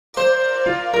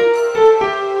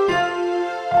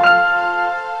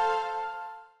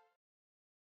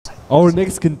Our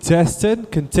next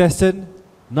contestant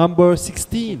number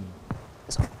 16,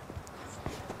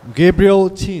 Gabriel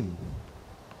Chin.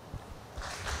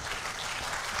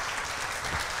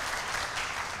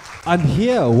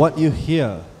 Unhear what you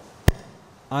hear.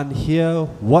 Unhear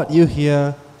what you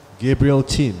hear, Gabriel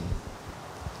Chin.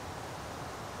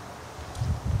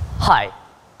 Hi,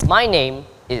 my name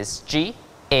is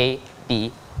Gabriel,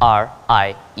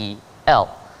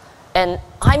 and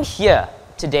I'm here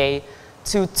today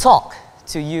to talk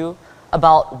to you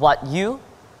about what you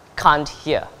can't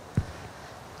hear.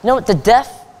 You know, the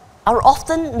deaf are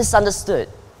often misunderstood,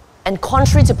 and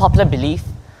contrary to popular belief,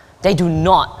 they do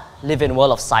not live in a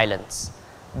world of silence.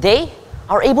 They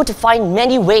are able to find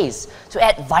many ways to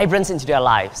add vibrance into their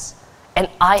lives. And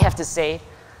I have to say,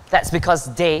 that's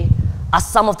because they are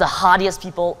some of the hardiest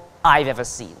people I've ever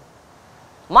seen.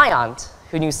 My aunt,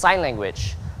 who knew sign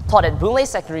language, taught at Boon Lay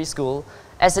Secondary School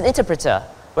as an interpreter,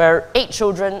 where 8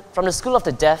 children from the School of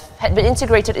the Deaf had been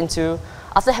integrated into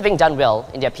after having done well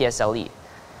in their PSLE.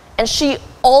 And she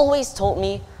always told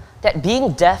me that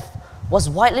being deaf was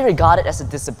widely regarded as a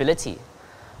disability.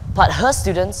 But her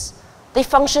students, they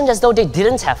functioned as though they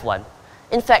didn't have one.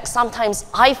 In fact, sometimes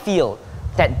I feel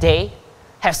that they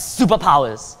have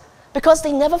superpowers because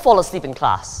they never fall asleep in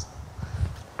class.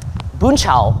 Boon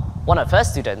Chow, one of her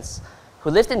students, who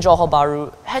lived in Johor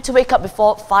Bahru, had to wake up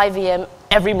before 5 a.m.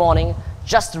 every morning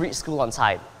just to reach school on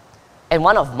time. And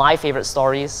one of my favorite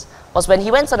stories was when he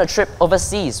went on a trip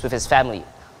overseas with his family.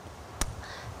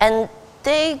 And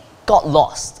they got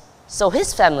lost. So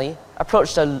his family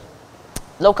approached a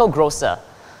local grocer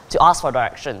to ask for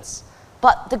directions.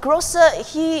 But the grocer,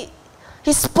 he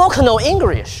spoke no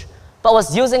English, but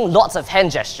was using lots of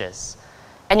hand gestures.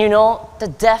 And you know, the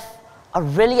deaf are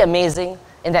really amazing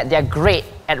in that they're great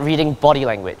at reading body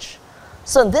language.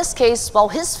 So in this case, while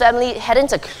his family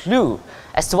hadn't a clue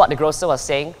as to what the grocer was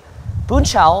saying, Boon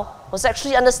Chow was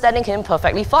actually understanding him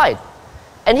perfectly fine.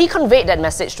 And he conveyed that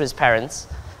message to his parents,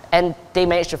 and they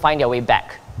managed to find their way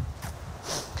back.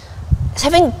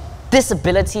 Having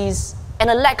disabilities and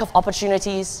a lack of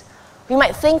opportunities, we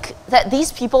might think that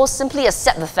these people simply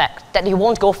accept the fact that they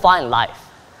won't go far in life.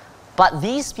 But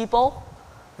these people,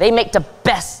 they make the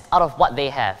best out of what they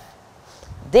have.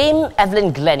 Dame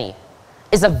Evelyn Glennie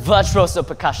is a virtuoso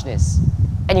percussionist.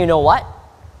 And you know what?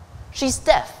 She's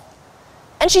deaf.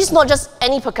 And she's not just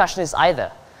any percussionist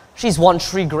either. She's won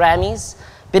 3 Grammys,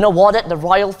 been awarded the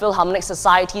Royal Philharmonic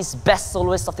Society's Best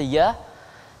Soloist of the Year,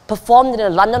 performed in the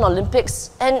London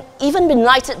Olympics, and even been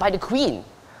knighted by the Queen.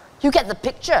 You get the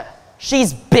picture.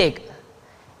 She's big.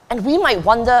 And we might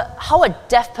wonder how a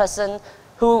deaf person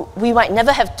who we might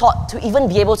never have thought to even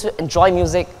be able to enjoy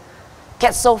music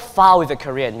gets so far with a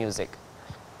career in music.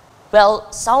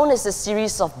 Well, sound is a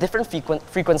series of different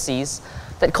frequencies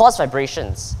that cause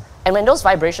vibrations. And when those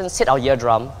vibrations hit our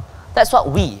eardrum, that's what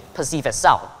we perceive as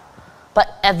sound.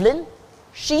 But Evelyn,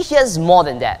 she hears more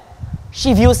than that.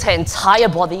 She views her entire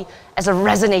body as a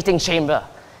resonating chamber.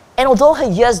 And although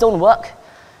her ears don't work,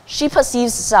 she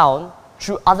perceives sound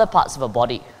through other parts of her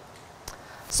body.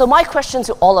 So my question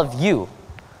to all of you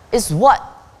is, what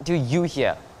do you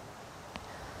hear?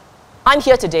 I'm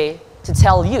here today to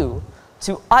tell you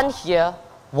to unhear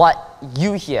what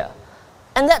you hear.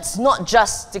 And that's not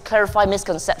just to clarify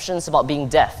misconceptions about being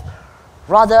deaf.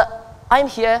 Rather, I'm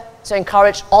here to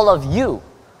encourage all of you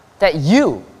that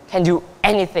you can do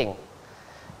anything.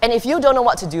 And if you don't know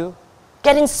what to do,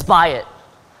 get inspired.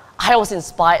 I was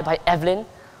inspired by Evelyn,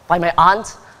 by my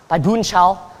aunt, by Boon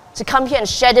Chow, to come here and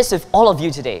share this with all of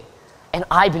you today. And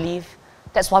I believe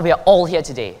that's why we are all here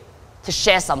today, to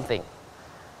share something.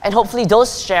 And hopefully those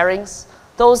sharings,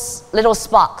 those little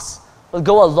sparks, will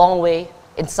go a long way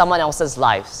in someone else's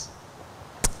lives.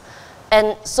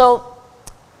 And so,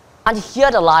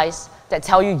 unhear the lies that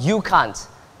tell you you can't.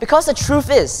 Because the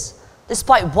truth is,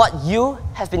 despite what you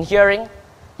have been hearing,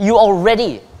 you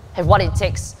already have what it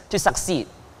takes to succeed.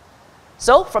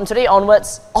 So, from today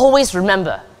onwards, always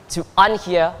remember to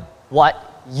unhear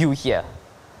what you hear.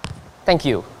 Thank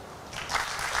you.